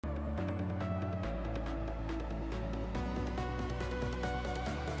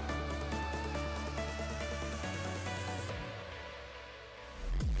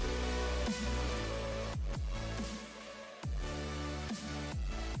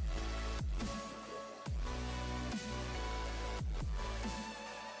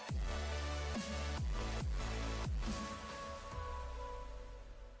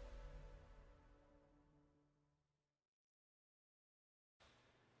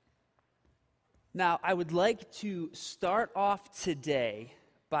Now, I would like to start off today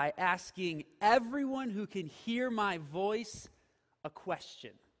by asking everyone who can hear my voice a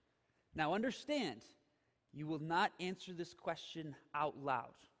question. Now, understand, you will not answer this question out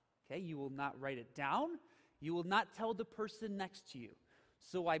loud, okay? You will not write it down. You will not tell the person next to you.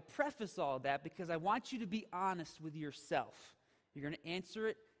 So I preface all that because I want you to be honest with yourself. You're going to answer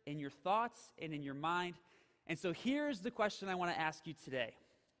it in your thoughts and in your mind. And so here's the question I want to ask you today.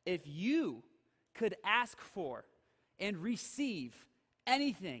 If you could ask for and receive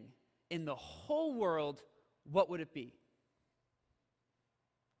anything in the whole world, what would it be?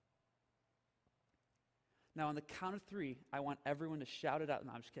 Now, on the count of three, I want everyone to shout it out.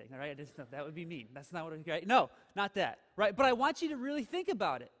 No, I'm just kidding, all right? That would be mean. That's not what it, right? No, not that, right? But I want you to really think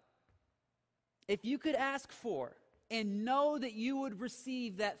about it. If you could ask for and know that you would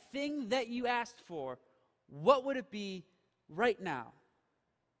receive that thing that you asked for, what would it be right now?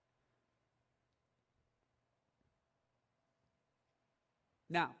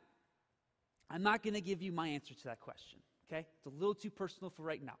 Now, I'm not going to give you my answer to that question, okay? It's a little too personal for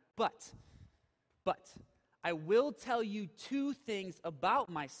right now. But I will tell you two things about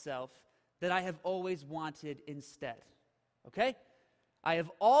myself that I have always wanted instead, okay? I have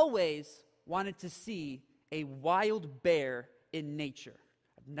always wanted to see a wild bear in nature.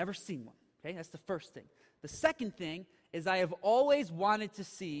 I've never seen one, okay? That's the first thing. The second thing is I have always wanted to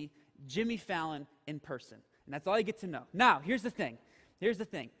see Jimmy Fallon in person. And that's all you get to know. Now, here's the thing.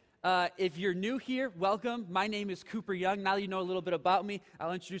 If you're new here, welcome. My name is Cooper Young. Now you know a little bit about me.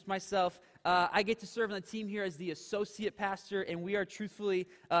 I'll introduce myself. I get to serve on the team here as the associate pastor, and we are truthfully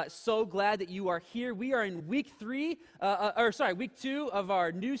so glad that you are here. We are in week two of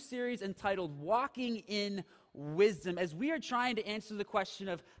our new series entitled Walking in Wisdom, as we are trying to answer the question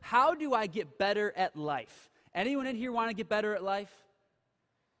of how do I get better at life? Anyone in here want to get better at life?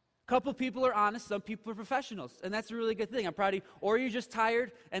 A couple people are honest, some people are professionals, and that's a really good thing. I'm proud of you. Or you're just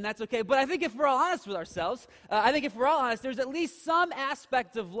tired, and that's okay. But I think if we're all honest with ourselves, there's at least some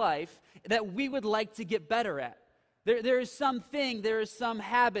aspect of life that we would like to get better at. There is something, there is some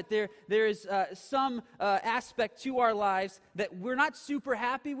habit, there is some aspect to our lives that we're not super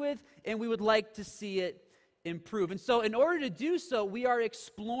happy with, and we would like to see it improve. And so in order to do so, we are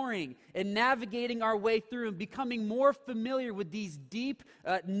exploring and navigating our way through and becoming more familiar with these deep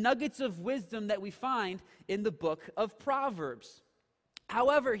nuggets of wisdom that we find in the book of Proverbs.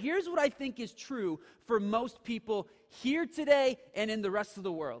 However, here's what I think is true for most people here today and in the rest of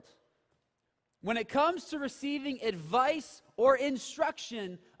the world. When it comes to receiving advice or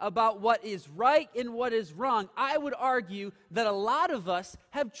instruction about what is right and what is wrong, I would argue that a lot of us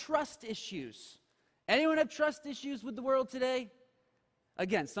have trust issues. Anyone have trust issues with the world today?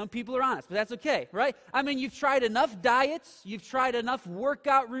 Again, some people are honest, but that's okay, right? I mean, you've tried enough diets, you've tried enough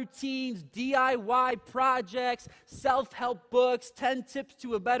workout routines, DIY projects, self-help books, 10 tips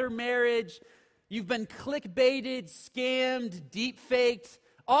to a better marriage. You've been clickbaited, scammed, deep-faked,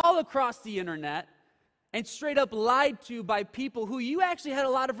 all across the internet, and straight up lied to by people who you actually had a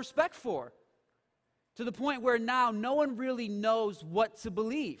lot of respect for, to the point where now no one really knows what to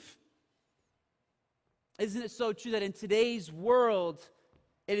believe. Isn't it so true that in today's world,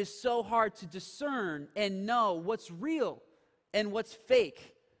 it is so hard to discern and know what's real and what's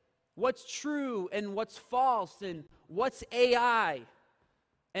fake, what's true and what's false, and what's AI,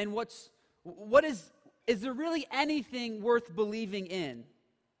 and is there really anything worth believing in?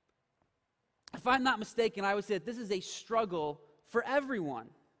 If I'm not mistaken, I would say that this is a struggle for everyone.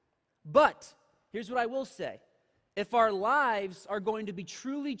 But here's what I will say. If our lives are going to be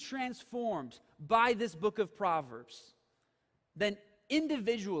truly transformed by this book of Proverbs, then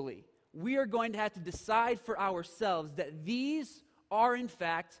individually, we are going to have to decide for ourselves that these are in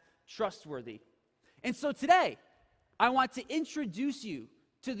fact trustworthy. And so today, I want to introduce you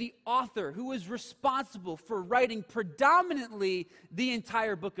to the author who is responsible for writing predominantly the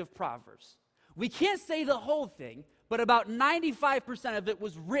entire book of Proverbs. We can't say the whole thing, but about 95% of it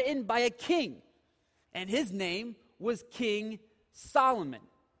was written by a king, and his name was King Solomon.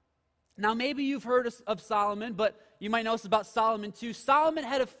 Now, maybe you've heard of Solomon, but you might know about Solomon too. Solomon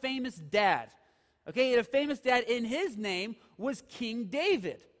had a famous dad. Okay, he had a famous dad, and his name was King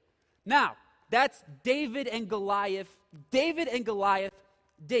David. Now, that's David and Goliath,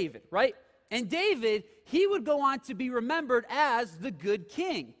 right? And David, he would go on to be remembered as the good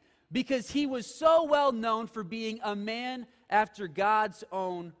king because he was so well known for being a man after God's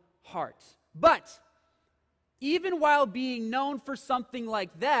own heart. But even while being known for something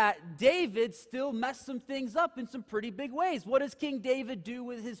like that, David still messed some things up in some pretty big ways. What does King David do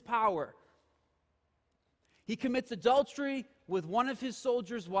with his power? He commits adultery with one of his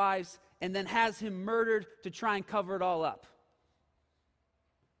soldiers' wives and then has him murdered to try and cover it all up.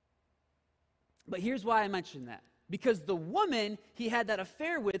 But here's why I mention that. Because the woman he had that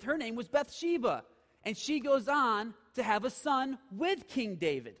affair with, her name was Bathsheba. And she goes on to have a son with King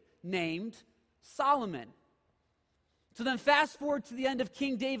David named Solomon. So then fast forward to the end of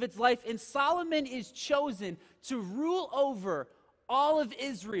King David's life, and Solomon is chosen to rule over all of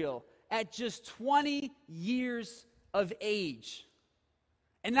Israel at just 20 years of age.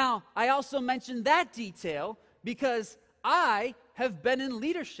 And now, I also mentioned that detail because I have been in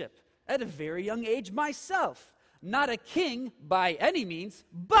leadership at a very young age myself. Not a king by any means,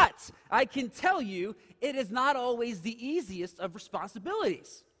 but I can tell you it is not always the easiest of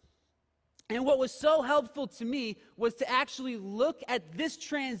responsibilities. And what was so helpful to me was to actually look at this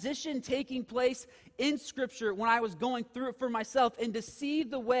transition taking place in Scripture when I was going through it for myself, and to see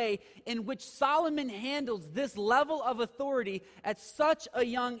the way in which Solomon handles this level of authority at such a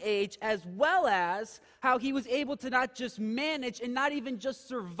young age, as well as how he was able to not just manage and not even just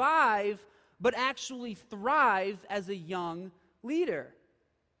survive, but actually thrive as a young leader.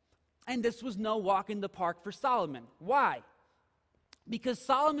 And this was no walk in the park for Solomon. Why? Because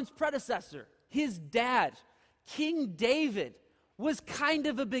Solomon's predecessor, his dad, King David, was kind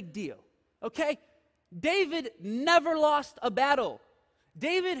of a big deal, okay? David never lost a battle.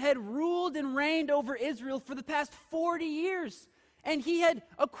 David had ruled and reigned over Israel for the past 40 years, and he had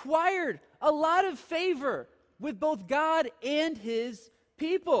acquired a lot of favor with both God and his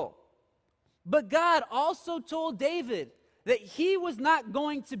people. But God also told David that he was not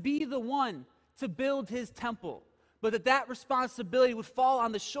going to be the one to build his temple, but that responsibility would fall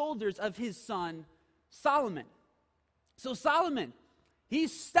on the shoulders of his son, Solomon. So Solomon,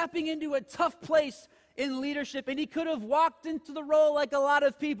 he's stepping into a tough place in leadership, and he could have walked into the role like a lot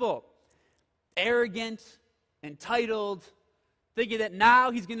of people. Arrogant, entitled, thinking that now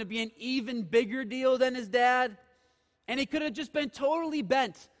he's going to be an even bigger deal than his dad. And he could have just been totally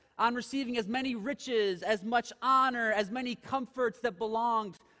bent on receiving as many riches, as much honor, as many comforts that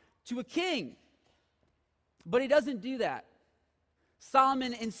belonged to a king. But he doesn't do that.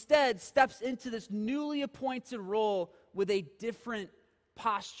 Solomon instead steps into this newly appointed role with a different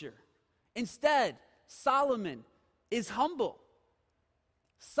posture. Instead, Solomon is humble.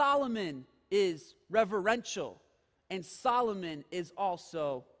 Solomon is reverential. And Solomon is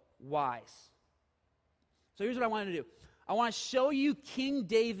also wise. So here's what I want to do. I want to show you King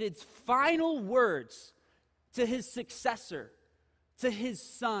David's final words to his successor, to his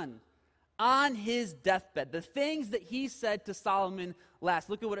son, on his deathbed. The things that he said to Solomon last.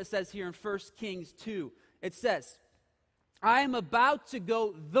 Look at what it says here in 1 Kings 2. It says, I am about to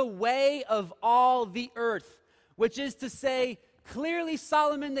go the way of all the earth, which is to say, clearly,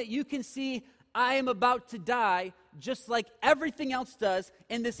 Solomon, that you can see, I am about to die, just like everything else does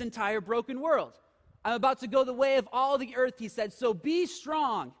in this entire broken world. I'm about to go the way of all the earth, he said. So be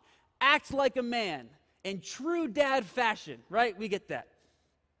strong, act like a man, in true dad fashion, right? We get that.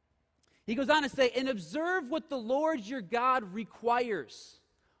 He goes on to say, and observe what the Lord your God requires.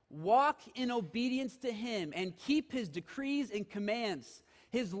 Walk in obedience to him and keep his decrees and commands,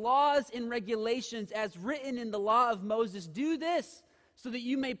 his laws and regulations as written in the law of Moses. Do this so that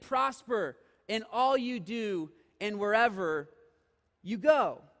you may prosper in all you do and wherever you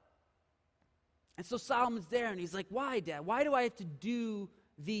go. And so Solomon's there and he's like, why, Dad? Why do I have to do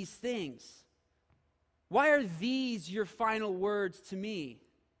these things? Why are these your final words to me?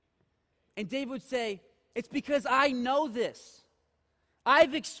 And David would say, it's because I know this.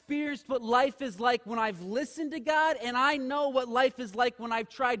 I've experienced what life is like when I've listened to God, and I know what life is like when I've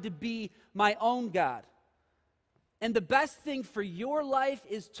tried to be my own God. And the best thing for your life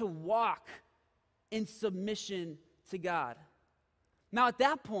is to walk in submission to God. Now, at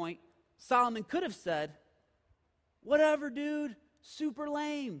that point, Solomon could have said, whatever, dude, super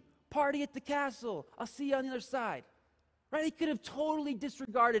lame, party at the castle, I'll see you on the other side. Right? He could have totally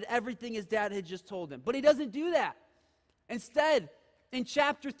disregarded everything his dad had just told him. But he doesn't do that. Instead, in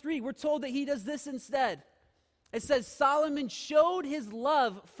chapter 3, we're told that he does this instead. It says, Solomon showed his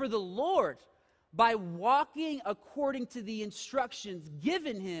love for the Lord by walking according to the instructions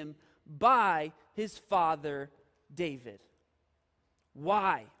given him by his father David.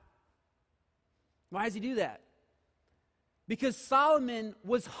 Why? Why does he do that? Because Solomon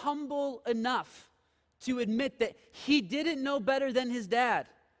was humble enough to admit that he didn't know better than his dad,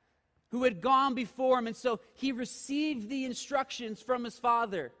 who had gone before him, and so he received the instructions from his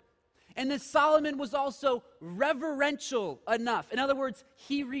father. And then Solomon was also reverential enough. In other words,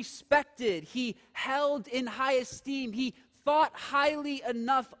 he respected, he held in high esteem, he thought highly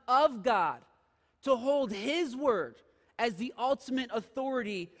enough of God to hold his word as the ultimate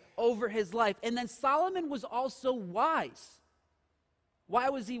authority over his life. And then Solomon was also wise. Why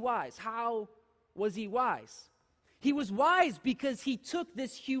was he wise? How was he wise? He was wise because he took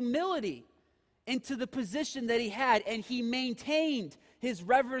this humility into the position that he had, and he maintained his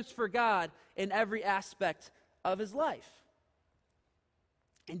reverence for God in every aspect of his life.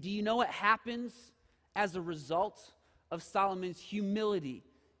 And do you know what happens as a result of Solomon's humility,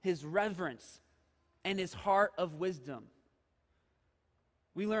 his reverence, and his heart of wisdom?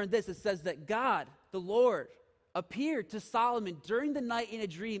 We learned this. It says that God, the Lord, appeared to Solomon during the night in a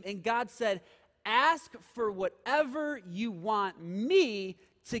dream, and God said, "Ask for whatever you want me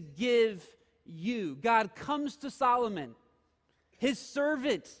to give you." God comes to Solomon, his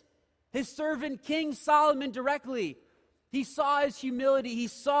servant King Solomon, directly. He saw his humility, he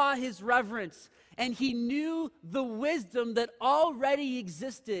saw his reverence, and he knew the wisdom that already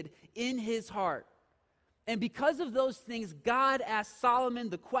existed in his heart. And because of those things, God asked Solomon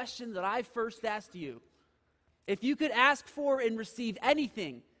the question that I first asked you. If you could ask for and receive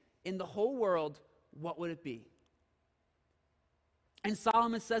anything in the whole world, what would it be? And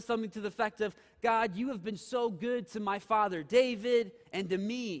Solomon says something to the effect of, "God, you have been so good to my father David and to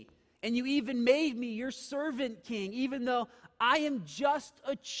me. And you even made me your servant king, even though I am just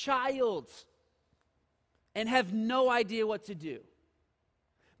a child and have no idea what to do.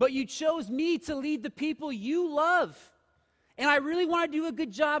 But you chose me to lead the people you love. And I really want to do a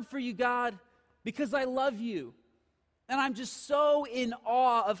good job for you, God, because I love you. And I'm just so in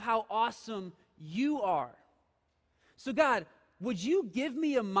awe of how awesome you are. So God, would you give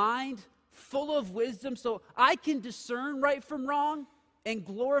me a mind full of wisdom so I can discern right from wrong and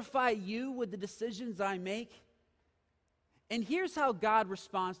glorify you with the decisions I make?" And here's how God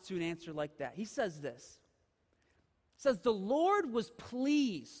responds to an answer like that. He says this. He says, "The Lord was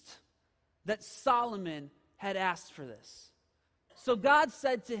pleased that Solomon had asked for this. So God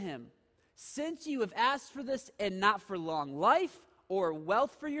said to him, 'Since you have asked for this and not for long life or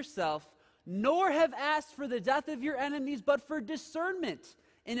wealth for yourself, nor have asked for the death of your enemies, but for discernment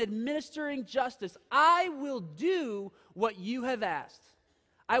in administering justice, I will do what you have asked.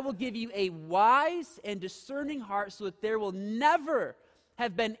 I will give you a wise and discerning heart so that there will never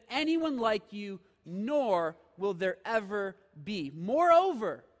have been anyone like you, nor will there ever be.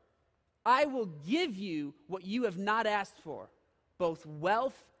 Moreover, I will give you what you have not asked for, both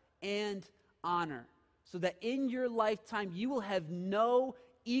wealth and honor, so that in your lifetime you will have no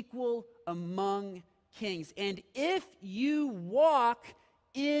equal among kings. And if you walk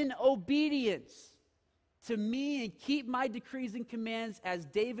in obedience to me and keep my decrees and commands as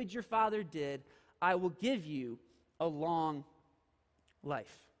David your father did, I will give you a long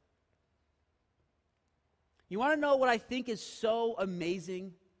life." You want to know what I think is so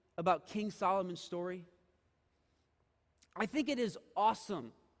amazing about King Solomon's story? I think it is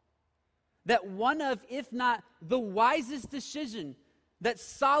awesome that one of, if not the wisest decision that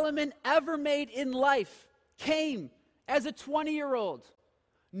Solomon ever made in life came as a 20-year-old,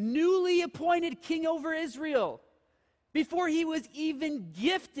 newly appointed king over Israel, before he was even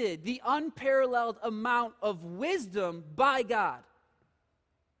gifted the unparalleled amount of wisdom by God.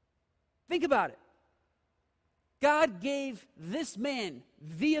 Think about it. God gave this man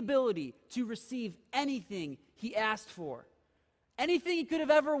the ability to receive anything he asked for, anything he could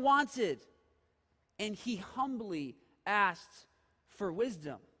have ever wanted, and he humbly asked for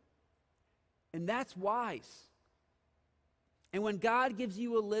wisdom. And that's wise. And when God gives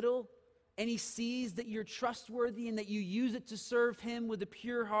you a little and he sees that you're trustworthy and that you use it to serve him with a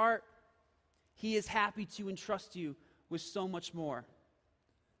pure heart, he is happy to entrust you with so much more.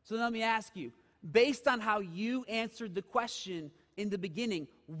 So let me ask you, based on how you answered the question in the beginning,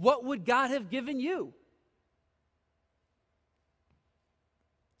 what would God have given you?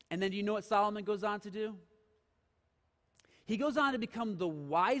 And then do you know what Solomon goes on to do? He goes on to become the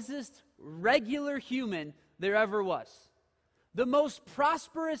wisest regular human there ever was. The most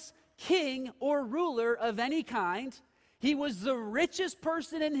prosperous king or ruler of any kind. He was the richest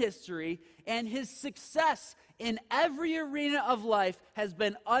person in history, and his success in every arena of life has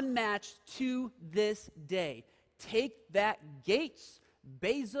been unmatched to this day. Take that Gates,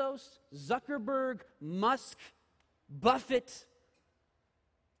 Bezos, Zuckerberg, Musk, Buffett.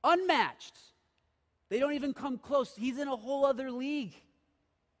 Unmatched. They don't even come close. He's in a whole other league.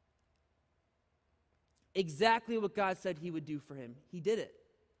 Exactly what God said he would do for him. He did it.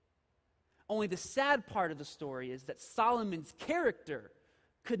 Only the sad part of the story is that Solomon's character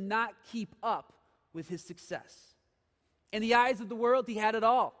could not keep up with his success. In the eyes of the world, he had it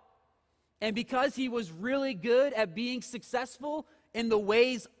all. And because he was really good at being successful in the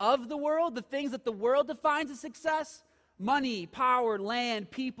ways of the world, the things that the world defines as success, money, power,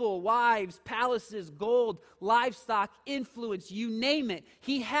 land, people, wives, palaces, gold, livestock, influence, you name it,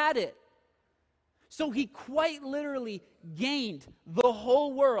 he had it. So he quite literally gained the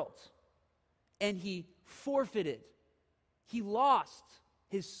whole world, and he forfeited. He lost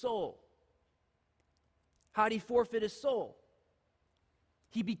his soul. How did he forfeit his soul?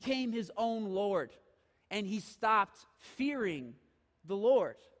 He became his own Lord, and he stopped fearing the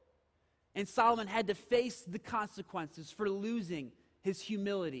Lord. And Solomon had to face the consequences for losing his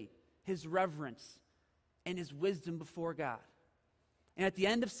humility, his reverence, and his wisdom before God. And at the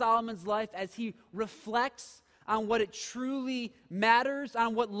end of Solomon's life, as he reflects on what it truly matters,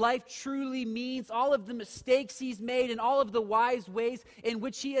 on what life truly means, all of the mistakes he's made and all of the wise ways in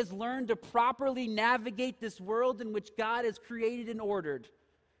which he has learned to properly navigate this world in which God has created and ordered,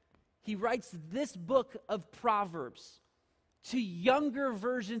 he writes this book of Proverbs to younger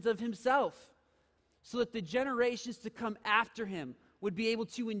versions of himself, so that the generations to come after him would be able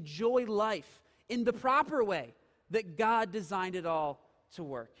to enjoy life in the proper way that God designed it all to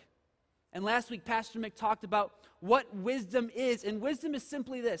work. And last week, Pastor Mick talked about what wisdom is, and wisdom is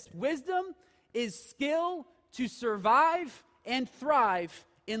simply this. Wisdom is skill to survive and thrive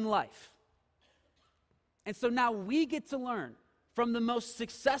in life. And so now we get to learn from the most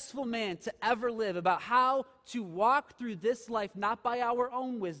successful man to ever live about how to walk through this life, not by our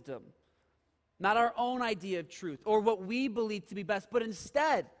own wisdom, not our own idea of truth, or what we believe to be best, but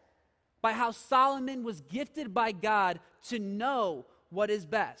instead by how Solomon was gifted by God to know what is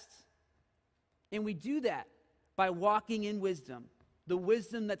best. And we do that by walking in wisdom, the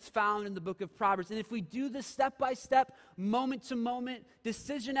wisdom that's found in the book of Proverbs. And if we do this step by step, moment to moment,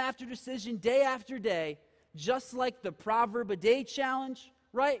 decision after decision, day after day, just like the Proverb a Day Challenge,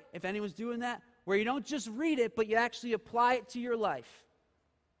 right? If anyone's doing that, where you don't just read it, but you actually apply it to your life.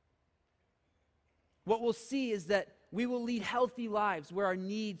 What we'll see is that we will lead healthy lives where our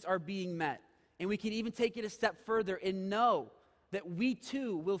needs are being met. And we can even take it a step further and know that we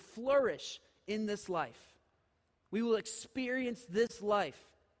too will flourish in this life. We will experience this life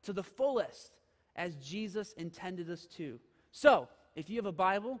to the fullest as Jesus intended us to. So, if you have a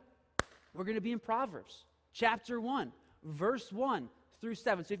Bible, we're going to be in Proverbs, chapter 1, verse 1 through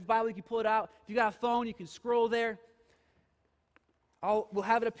 7. So if you have a Bible, you can pull it out. If you got a phone, you can scroll there. We'll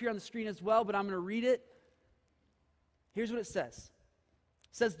have it up here on the screen as well, but I'm going to read it. Here's what it says.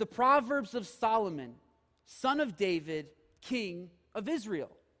 It says, the Proverbs of Solomon, son of David, king of Israel,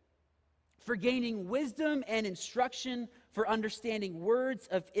 for gaining wisdom and instruction, for understanding words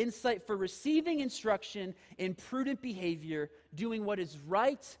of insight, for receiving instruction in prudent behavior, doing what is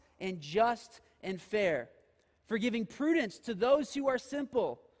right and just and fair, for giving prudence to those who are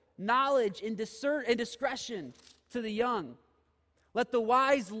simple, knowledge and discretion to the young. Let the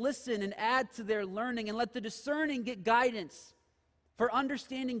wise listen and add to their learning, and let the discerning get guidance for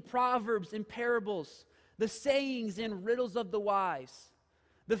understanding proverbs and parables, the sayings and riddles of the wise.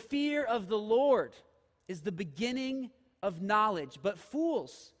 The fear of the Lord is the beginning of knowledge, but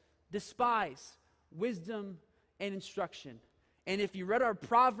fools despise wisdom and instruction. And if you read our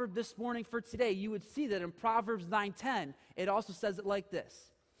proverb this morning for today, you would see that in Proverbs 9:10, it also says it like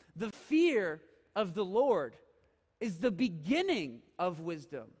this. The fear of the Lord is the beginning of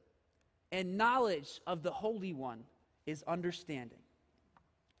wisdom, and knowledge of the Holy One is understanding.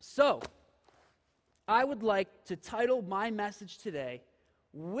 So, I would like to title my message today,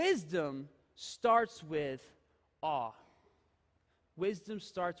 Wisdom Starts with Awe. Wisdom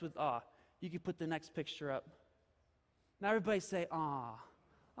starts with awe. You can put the next picture up. Now everybody say, aw.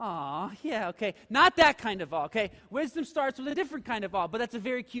 Aw, yeah, okay. Not that kind of awe, okay? Wisdom starts with a different kind of awe, but that's a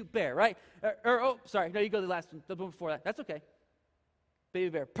very cute bear, right? No, you go to the last one, the one before that. That's okay. Baby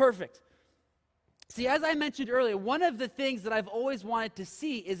bear, perfect. See, as I mentioned earlier, one of the things that I've always wanted to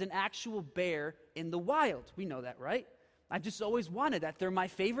see is an actual bear in the wild. We know that, right? I've just always wanted that. They're my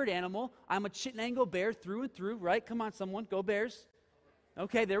favorite animal. I'm a Chittenango bear through and through, right? Come on, someone, go Bears.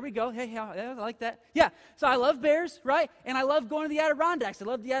 Okay, there we go. Hey, I like that. Yeah, so I love bears, right? And I love going to the Adirondacks. I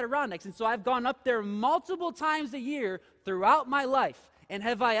love the Adirondacks. And so I've gone up there multiple times a year throughout my life. And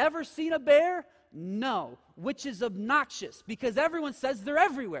have I ever seen a bear? No, which is obnoxious because everyone says they're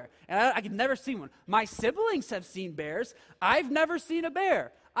everywhere. And I could never see one. My siblings have seen bears. I've never seen a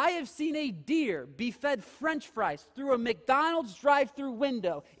bear. I have seen a deer be fed French fries through a McDonald's drive-through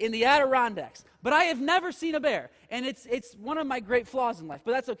window in the Adirondacks. But I have never seen a bear. And it's one of my great flaws in life,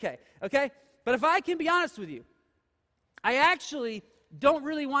 but that's okay, okay? But if I can be honest with you, I actually don't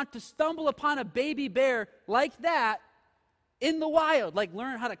really want to stumble upon a baby bear like that in the wild, like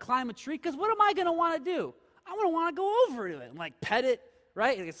learn how to climb a tree, because what am I going to want to do? I want to go over to it and like pet it,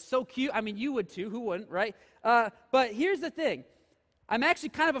 right? It's so cute. I mean, you would too. Who wouldn't, right? But here's the thing. I'm actually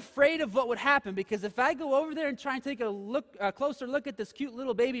kind of afraid of what would happen, because if I go over there and try and take a closer look at this cute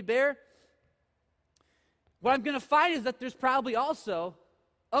little baby bear, what I'm going to find is that there's probably also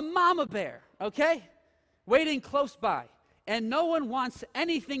a mama bear, okay, waiting close by. And no one wants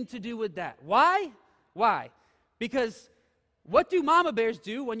anything to do with that. Why? Why? Because what do mama bears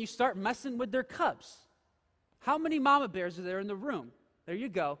do when you start messing with their cubs? How many mama bears are there in the room? There you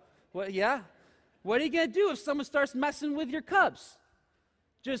go. Well, yeah. What are you going to do if someone starts messing with your cubs?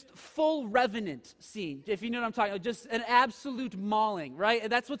 Just full revenant scene, if you know what I'm talking about. Just an absolute mauling, right?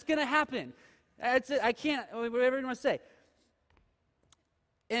 And that's what's going to happen. I can't, whatever you want to say.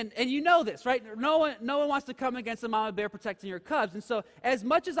 And you know this, right? No one wants to come against a mama bear protecting your cubs. And so as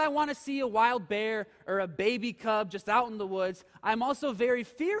much as I want to see a wild bear or a baby cub just out in the woods, I'm also very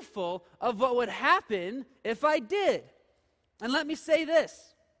fearful of what would happen if I did. And let me say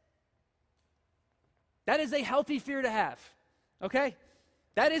this. That is a healthy fear to have, okay?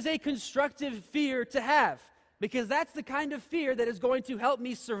 That is a constructive fear to have, because that's the kind of fear that is going to help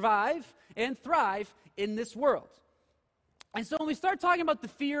me survive and thrive in this world. And so when we start talking about the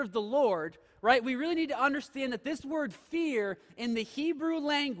fear of the Lord, right, we really need to understand that this word fear in the Hebrew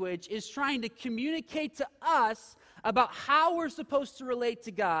language is trying to communicate to us about how we're supposed to relate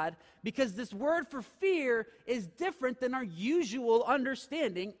to God, because this word for fear is different than our usual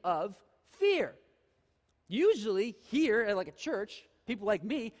understanding of fear. Usually here at like a church, people like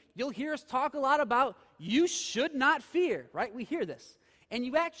me, you'll hear us talk a lot about you should not fear, right? We hear this. And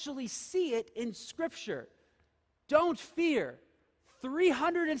you actually see it in Scripture. Don't fear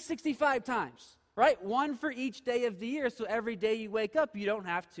 365 times, right? One for each day of the year, so every day you wake up, you don't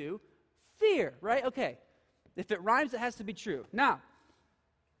have to fear, right? Okay. If it rhymes, it has to be true. Now,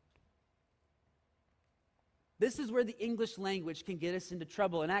 this is where the English language can get us into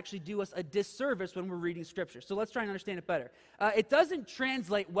trouble and actually do us a disservice when we're reading Scripture. So let's try and understand it better. It doesn't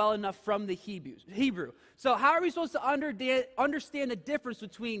translate well enough from the Hebrew. So how are we supposed to understand the difference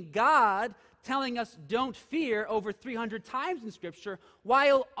between God telling us don't fear over 300 times in Scripture,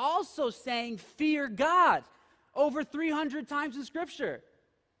 while also saying fear God over 300 times in Scripture?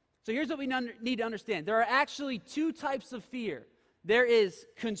 So here's what we need to understand. There are actually two types of fear. There is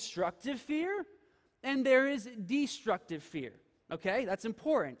constructive fear, and there is destructive fear, okay? That's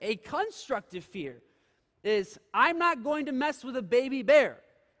important. A constructive fear is, I'm not going to mess with a baby bear,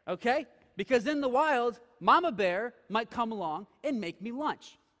 okay? Because in the wild, mama bear might come along and make me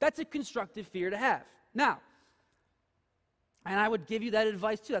lunch. That's a constructive fear to have. Now, and I would give you that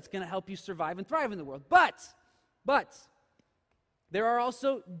advice too. That's going to help you survive and thrive in the world. But, there are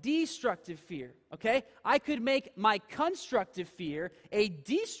also destructive fear, okay? I could make my constructive fear a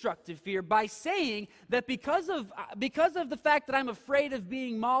destructive fear by saying that because of the fact that I'm afraid of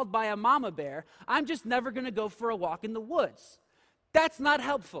being mauled by a mama bear, I'm just never going to go for a walk in the woods. That's not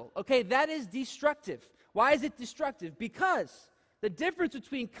helpful, okay? That is destructive. Why is it destructive? Because the difference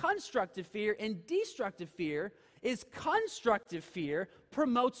between constructive fear and destructive fear is constructive fear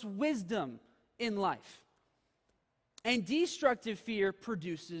promotes wisdom in life. And destructive fear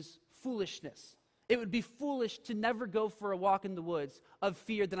produces foolishness. It would be foolish to never go for a walk in the woods of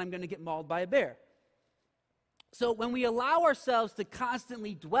fear that I'm going to get mauled by a bear. So when we allow ourselves to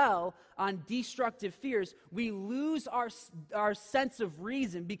constantly dwell on destructive fears, we lose our sense of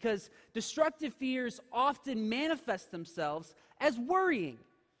reason, because destructive fears often manifest themselves as worrying.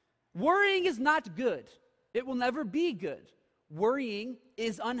 Worrying is not good. It will never be good. Worrying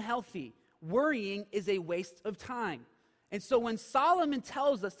is unhealthy. Worrying is a waste of time. And so when Solomon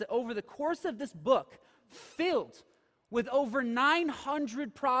tells us that over the course of this book, filled with over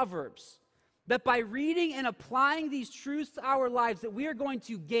 900 proverbs, that by reading and applying these truths to our lives, that we are going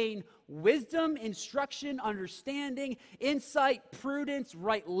to gain wisdom, instruction, understanding, insight, prudence,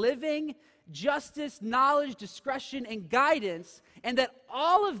 right living, justice, knowledge, discretion, and guidance, and that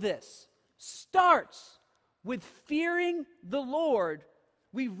all of this starts with fearing the Lord.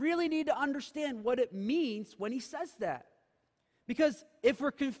 We really need to understand what it means when he says that. Because if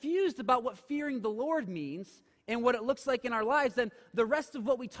we're confused about what fearing the Lord means and what it looks like in our lives, then the rest of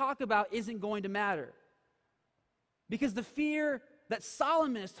what we talk about isn't going to matter. Because the fear that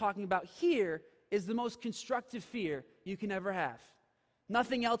Solomon is talking about here is the most constructive fear you can ever have.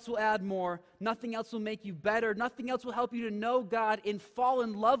 Nothing else will add more. Nothing else will make you better. Nothing else will help you to know God and fall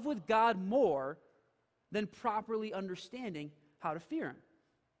in love with God more than properly understanding how to fear him.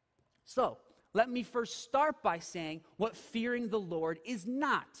 So, let me first start by saying what fearing the Lord is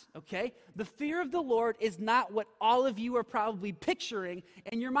not, okay? The fear of the Lord is not what all of you are probably picturing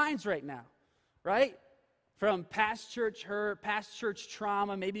in your minds right now, right? from past church hurt, past church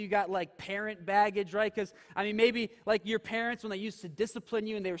trauma. Maybe you got like parent baggage, right? Because, maybe like your parents, when they used to discipline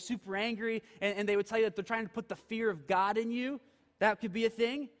you and they were super angry and they would tell you that they're trying to put the fear of God in you. That could be a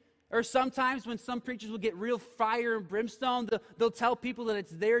thing. Or sometimes when some preachers will get real fire and brimstone, they'll tell people that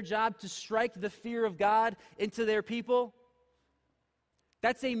it's their job to strike the fear of God into their people.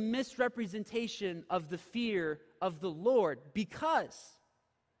 That's a misrepresentation of the fear of the Lord, because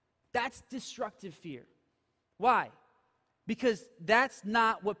that's destructive fear. Why? Because that's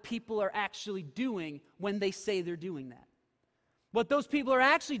not what people are actually doing when they say they're doing that. What those people are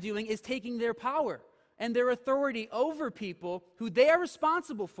actually doing is taking their power and their authority over people who they are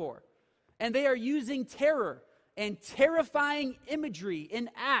responsible for. And they are using terror and terrifying imagery and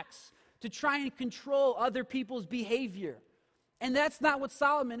acts to try and control other people's behavior. And that's not what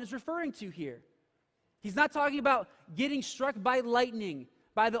Solomon is referring to here. He's not talking about getting struck by lightning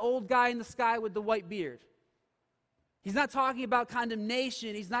by the old guy in the sky with the white beard. He's not talking about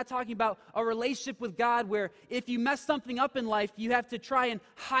condemnation. He's not talking about a relationship with God where if you mess something up in life, you have to try and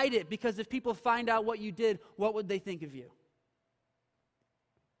hide it, because if people find out what you did, what would they think of you?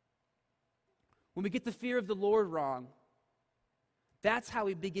 When we get the fear of the Lord wrong, that's how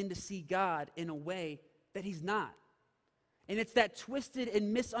we begin to see God in a way that He's not. And it's that twisted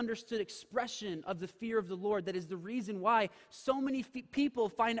and misunderstood expression of the fear of the Lord that is the reason why so many people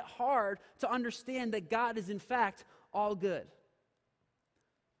find it hard to understand that God is in fact all good.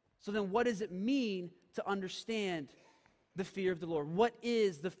 So then what does it mean to understand the fear of the Lord? What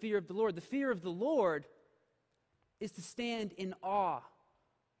is the fear of the Lord? The fear of the Lord is to stand in awe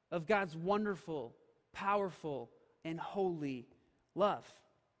of God's wonderful, powerful, and holy love.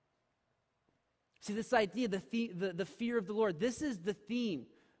 See, this idea, the fear of the Lord, this is the theme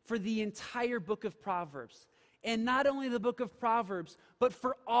for the entire book of Proverbs. And not only the book of Proverbs, but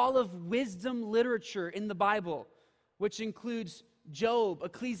for all of wisdom literature in the Bible, which includes Job,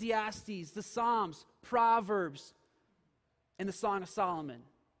 Ecclesiastes, the Psalms, Proverbs, and the Song of Solomon.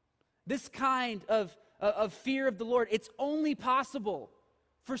 This kind of fear of the Lord, it's only possible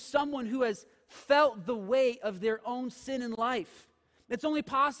for someone who has felt the weight of their own sin in life. It's only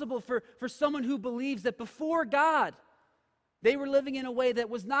possible for someone who believes that before God, they were living in a way that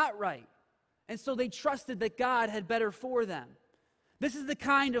was not right. And so they trusted that God had better for them. This is the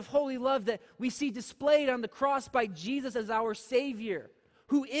kind of holy love that we see displayed on the cross by Jesus as our Savior,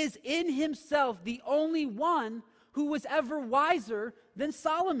 who is in Himself the only one who was ever wiser than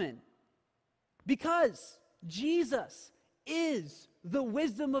Solomon. Because Jesus is the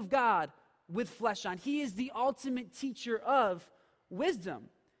wisdom of God with flesh on. He is the ultimate teacher of wisdom.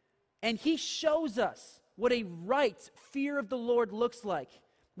 And He shows us what a right fear of the Lord looks like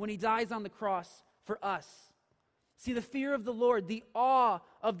when He dies on the cross for us. See, the fear of the Lord, the awe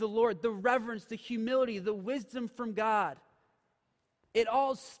of the Lord, the reverence, the humility, the wisdom from God, it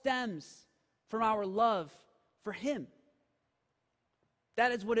all stems from our love for Him.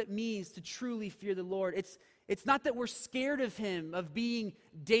 That is what it means to truly fear the Lord. It's not that we're scared of Him, of being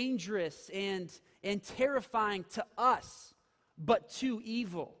dangerous and terrifying to us, but to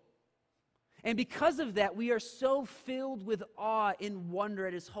evil. And because of that, we are so filled with awe and wonder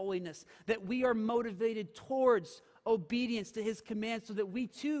at His holiness that we are motivated towards obedience to His commands so that we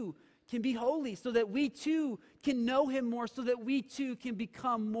too can be holy, so that we too can know Him more, so that we too can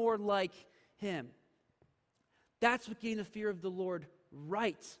become more like Him. That's what getting the fear of the Lord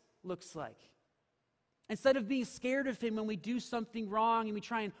right looks like. Instead of being scared of Him when we do something wrong and we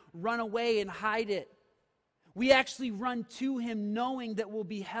try and run away and hide it, we actually run to Him knowing that we'll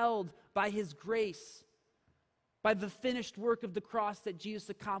be held by His grace, by the finished work of the cross that Jesus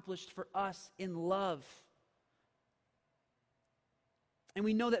accomplished for us in love. And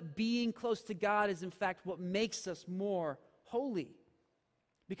we know that being close to God is in fact what makes us more holy.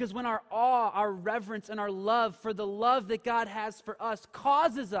 Because when our awe, our reverence, and our love for the love that God has for us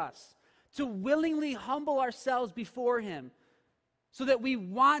causes us to willingly humble ourselves before Him so that we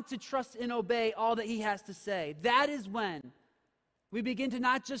want to trust and obey all that He has to say, that is when we begin to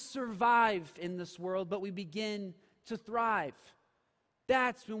not just survive in this world, but we begin to thrive.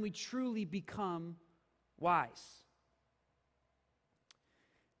 That's when we truly become wise.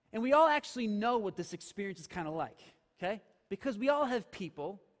 And we all actually know what this experience is kind of like, okay? Because we all have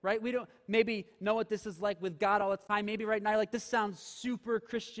people, right? We don't maybe know what this is like with God all the time. Maybe right now, like, this sounds super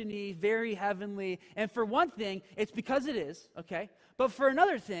Christian-y, very heavenly. And for one thing, it's because it is, okay? But for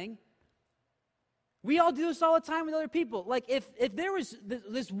another thing, we all do this all the time with other people. Like, if there was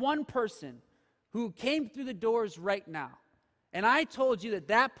this one person who came through the doors right now, and I told you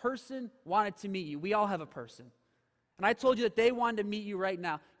that person wanted to meet you, we all have a person, and I told you that they wanted to meet you right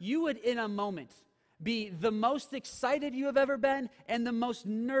now, you would in a moment be the most excited you have ever been and the most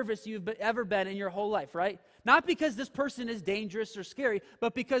nervous you've ever been in your whole life, right? Not because this person is dangerous or scary,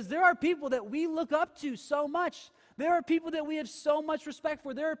 but because there are people that we look up to so much. There are people that we have so much respect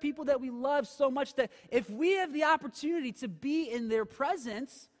for. There are people that we love so much that if we have the opportunity to be in their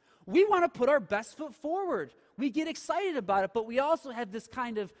presence, we want to put our best foot forward. We get excited about it, but we also have this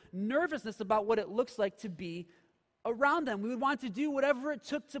kind of nervousness about what it looks like to be around them. We would want to do whatever it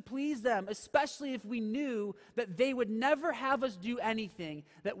took to please them, especially if we knew that they would never have us do anything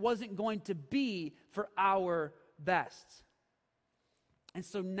that wasn't going to be for our best. And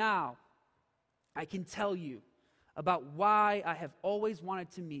so now I can tell you about why I have always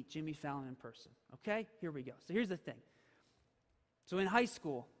wanted to meet Jimmy Fallon in person. Okay? Here we go. So here's the thing. So in high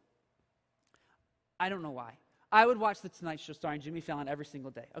school, I don't know why, I would watch The Tonight Show starring Jimmy Fallon every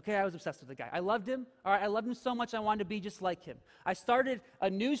single day. Okay, I was obsessed with the guy. I loved him. All right, I loved him so much I wanted to be just like him. I started a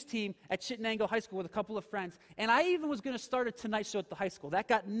news team at Chittenango High School with a couple of friends, and I even was going to start a Tonight Show at the high school. That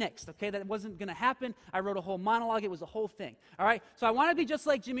got nixed, okay? That wasn't going to happen. I wrote a whole monologue. It was a whole thing, all right? So I wanted to be just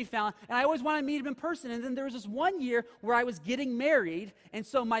like Jimmy Fallon, and I always wanted to meet him in person. And then there was this one year where I was getting married, and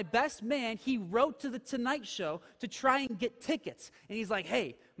so my best man, he wrote to the Tonight Show to try and get tickets. And he's like,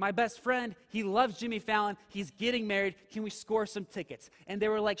 hey, my best friend, he loves Jimmy Fallon. He's getting married. Can we score some tickets? And they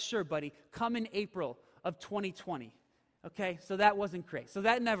were like, sure, buddy. Come in April of 2020. Okay? So that wasn't great. So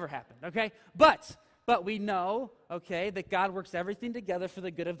that never happened. Okay? But we know, okay, that God works everything together for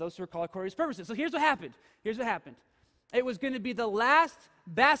the good of those who are called according to his purposes. So here's what happened. It was going to be the last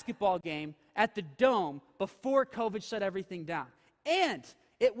basketball game at the Dome before COVID shut everything down. And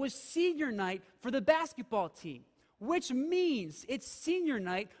it was senior night for the basketball team, which means it's senior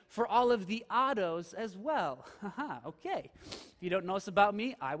night for all of the Ottos as well. Okay. If you don't know this about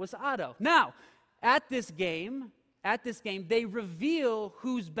me, I was Otto. Now, at this game, they reveal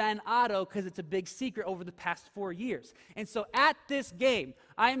who's been Otto because it's a big secret over the past 4 years. And so at this game,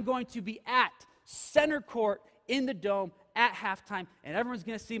 I am going to be at center court in the Dome at halftime, and everyone's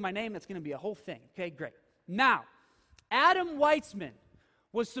going to see my name. That's going to be a whole thing. Okay, great. Now, Adam Weitzman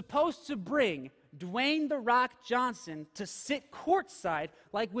was supposed to bring Dwayne "The Rock" Johnson to sit courtside,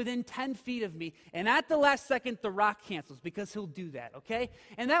 like within 10 feet of me, and at the last second, The Rock cancels because he'll do that, okay?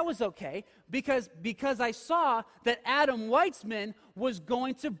 And that was okay because I saw that Adam Weitzman was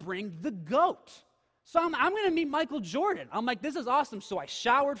going to bring the GOAT. So I'm going to meet Michael Jordan. I'm like, this is awesome. So I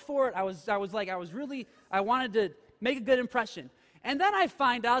showered for it. I wanted to make a good impression. And then I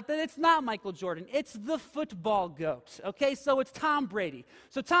find out that it's not Michael Jordan. It's the football GOAT, okay? So it's Tom Brady.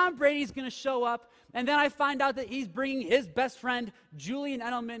 So Tom Brady's going to show up, and then I find out that he's bringing his best friend, Julian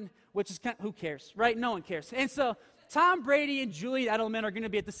Edelman, which is who cares, right? No one cares. And so Tom Brady and Julian Edelman are going to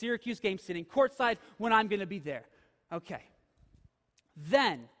be at the Syracuse game sitting courtside when I'm going to be there. Okay.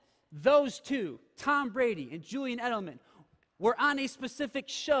 Then those two, Tom Brady and Julian Edelman, were on a specific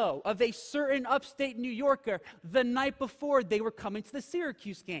show of a certain upstate New Yorker the night before they were coming to the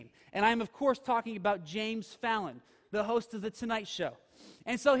Syracuse game. And I'm, of course, talking about James Fallon, the host of The Tonight Show.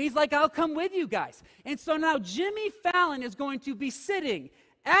 And so he's like, I'll come with you guys. And so now Jimmy Fallon is going to be sitting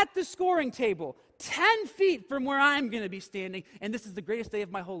at the scoring table 10 feet from where I'm going to be standing, and this is the greatest day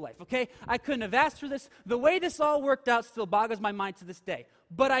of my whole life, okay? I couldn't have asked for this. The way this all worked out still boggles my mind to this day.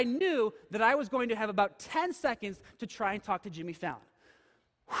 But I knew that I was going to have about 10 seconds to try and talk to Jimmy Fallon.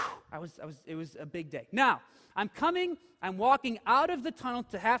 It was a big day. Now, I'm walking out of the tunnel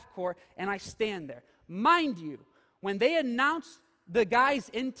to half court, and I stand there. Mind you, when they announced the guys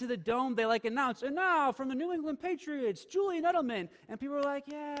into the Dome, they announce, and now from the New England Patriots, Julian Edelman. And people were like,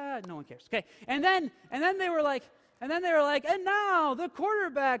 yeah, no one cares. Okay. And then they were like, and now the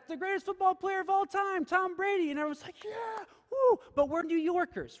quarterback, the greatest football player of all time, Tom Brady. And everyone's like, yeah, woo. But we're New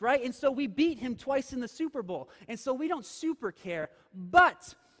Yorkers, right? And so we beat him twice in the Super Bowl. And so we don't super care.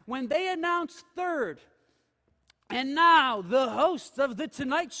 But when they announced third, and now, the host of The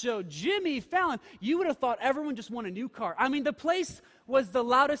Tonight Show, Jimmy Fallon, you would have thought everyone just won a new car. I mean, the place was the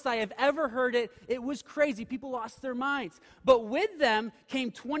loudest I have ever heard it. It was crazy. People lost their minds. But with them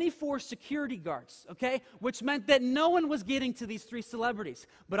came 24 security guards, okay, which meant that no one was getting to these three celebrities.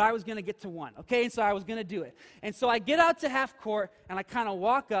 But I was going to get to one, okay, and so I was going to do it. And so I get out to half court, and I kind of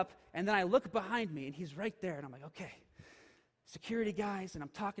walk up, and then I look behind me, and he's right there. And I'm like, okay, security guys, and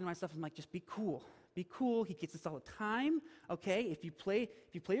I'm talking to myself. I'm like, just be cool. Be cool. He gets this all the time. Okay, if you play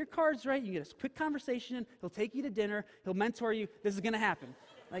your cards right, you get a quick conversation. He'll take you to dinner. He'll mentor you. This is going to happen.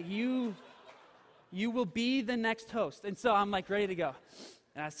 Like you will be the next host. And so I'm like ready to go.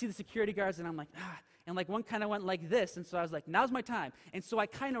 And I see the security guards, and I'm like, And like one kind of went like this, and so I was like, now's my time. And so I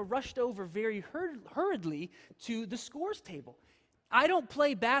kind of rushed over very hurriedly to the scores table. I don't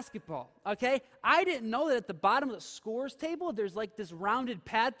play basketball, okay? I didn't know that at the bottom of the scores table, there's like this rounded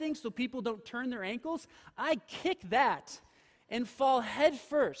pad thing so people don't turn their ankles. I kick that and fall head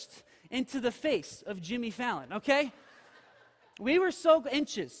first into the face of Jimmy Fallon, okay? We were so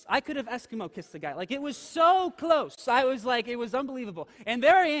inches. I could have Eskimo kissed the guy. Like, it was so close. I was like, it was unbelievable. And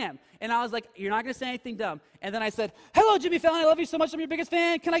there I am. And I was like, you're not going to say anything dumb. And then I said, hello, Jimmy Fallon. I love you so much. I'm your biggest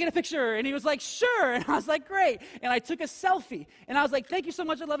fan. Can I get a picture? And he was like, sure. And I was like, great. And I took a selfie. And I was like, thank you so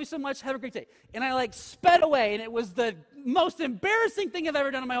much. I love you so much. Have a great day. And I like sped away. And it was the most embarrassing thing I've ever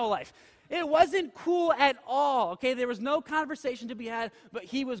done in my whole life. It wasn't cool at all, okay? There was no conversation to be had, but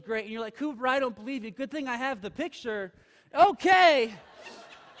he was great. And you're like, Cooper, I don't believe you. Good thing I have the picture. Okay.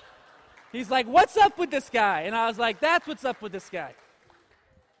 He's like, what's up with this guy? And I was like, that's what's up with this guy.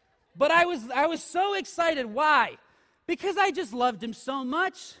 But I was so excited. Why? Because I just loved him so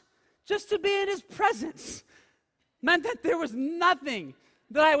much. Just to be in his presence meant that there was nothing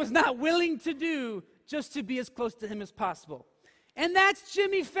that I was not willing to do just to be as close to him as possible. And that's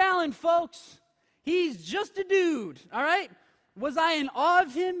Jimmy Fallon, folks. He's just a dude, all right? Was I in awe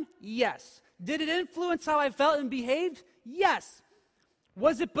of him? Yes. Did it influence how I felt and behaved? Yes.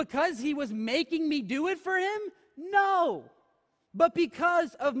 Was it because he was making me do it for him? No. But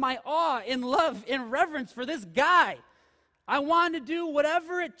because of my awe and love and reverence for this guy, I wanted to do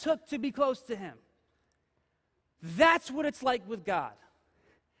whatever it took to be close to him. That's what it's like with God.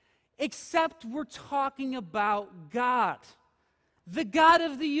 Except we're talking about God. The God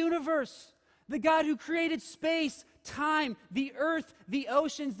of the universe, the God who created space, time, the earth, the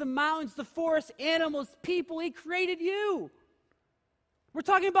oceans, the mountains, the forests, animals, people. He created you. We're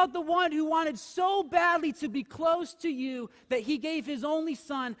talking about the one who wanted so badly to be close to you that he gave his only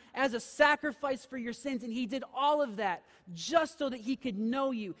son as a sacrifice for your sins. And he did all of that just so that he could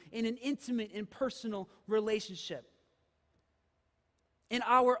know you in an intimate and personal relationship. In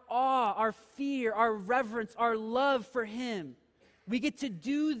our awe, our fear, our reverence, our love for him, we get to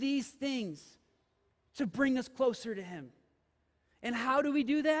do these things to bring us closer to him. And how do we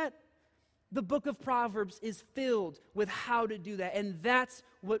do that? The book of Proverbs is filled with how to do that. And that's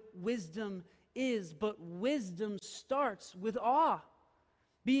what wisdom is. But wisdom starts with awe.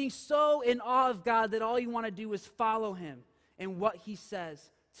 Being so in awe of God that all you want to do is follow him and what he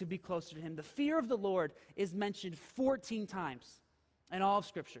says to be closer to him. The fear of the Lord is mentioned 14 times in all of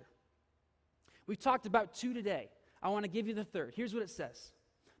Scripture. We've talked about 2 today. I want to give you the third. Here's what it says.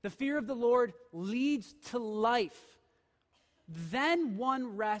 The fear of the Lord leads to life. Then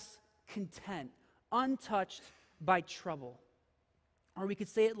one rests content, untouched by trouble. Or we could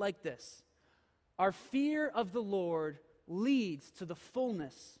say it like this. Our fear of the Lord leads to the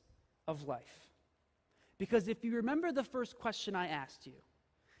fullness of life. Because if you remember the first question I asked you,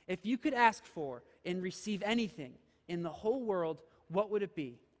 if you could ask for and receive anything in the whole world, what would it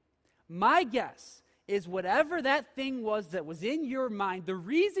be? My guess is whatever that thing was that was in your mind, the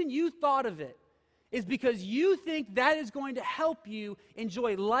reason you thought of it is because you think that is going to help you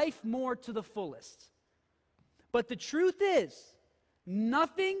enjoy life more to the fullest. But the truth is,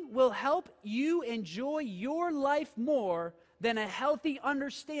 nothing will help you enjoy your life more than a healthy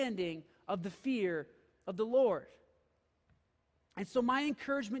understanding of the fear of the Lord. And so my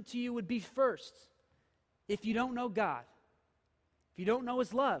encouragement to you would be first, if you don't know God, if you don't know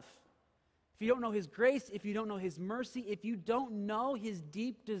his love, if you don't know his grace, if you don't know his mercy, if you don't know his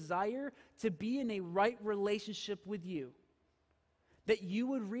deep desire to be in a right relationship with you, that you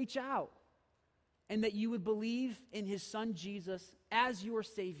would reach out and that you would believe in his son Jesus as your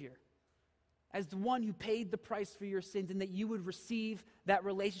Savior, as the one who paid the price for your sins, and that you would receive that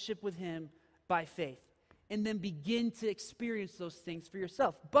relationship with him by faith and then begin to experience those things for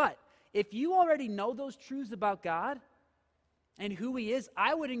yourself. But if you already know those truths about God and who he is,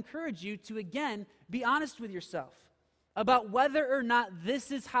 I would encourage you to, again, be honest with yourself about whether or not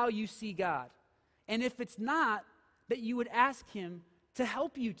this is how you see God. And if it's not, that you would ask him to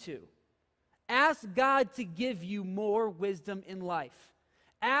help you to. Ask God to give you more wisdom in life.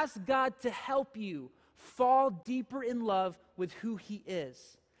 Ask God to help you fall deeper in love with who he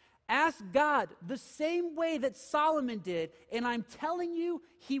is. Ask God the same way that Solomon did, and I'm telling you,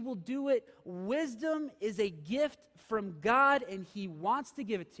 he will do it. Wisdom is a gift from God, and he wants to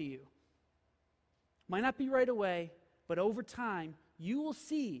give it to you. Might not be right away, but over time, you will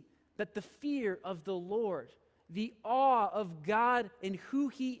see that the fear of the Lord, the awe of God and who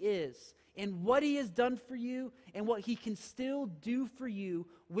he is, and what he has done for you, and what he can still do for you,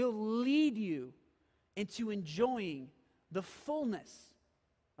 will lead you into enjoying the fullness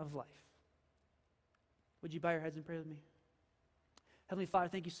of life. Would you bow your heads and pray with me? Heavenly Father,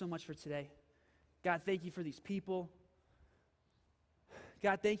 thank you so much for today. God, thank you for these people.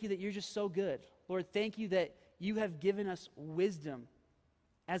 God, thank you that you're just so good. Lord, thank you that you have given us wisdom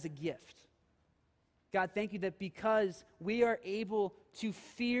as a gift. God, thank you that because we are able to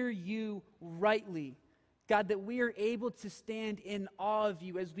fear you rightly, God, that we are able to stand in awe of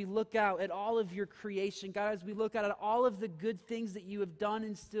you as we look out at all of your creation. God, as we look out at all of the good things that you have done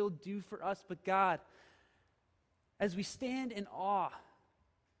and still do for us. But God, as we stand in awe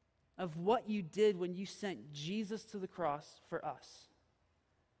of what you did when you sent Jesus to the cross for us,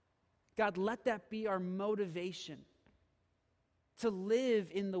 God, let that be our motivation to live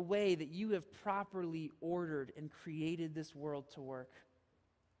in the way that you have properly ordered and created this world to work.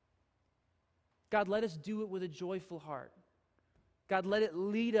 God, let us do it with a joyful heart. God, let it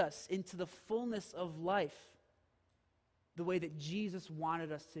lead us into the fullness of life the way that Jesus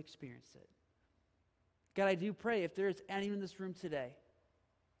wanted us to experience it. God, I do pray if there is anyone in this room today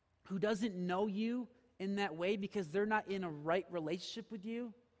who doesn't know you in that way because they're not in a right relationship with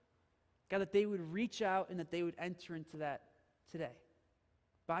you, God, that they would reach out and that they would enter into that today.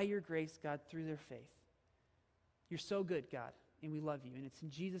 By your grace, God, through their faith. You're so good, God, and we love you. And it's in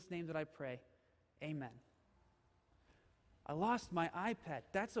Jesus' name that I pray. Amen. I lost my iPad.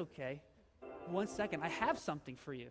 That's okay. 1 second. I have something for you.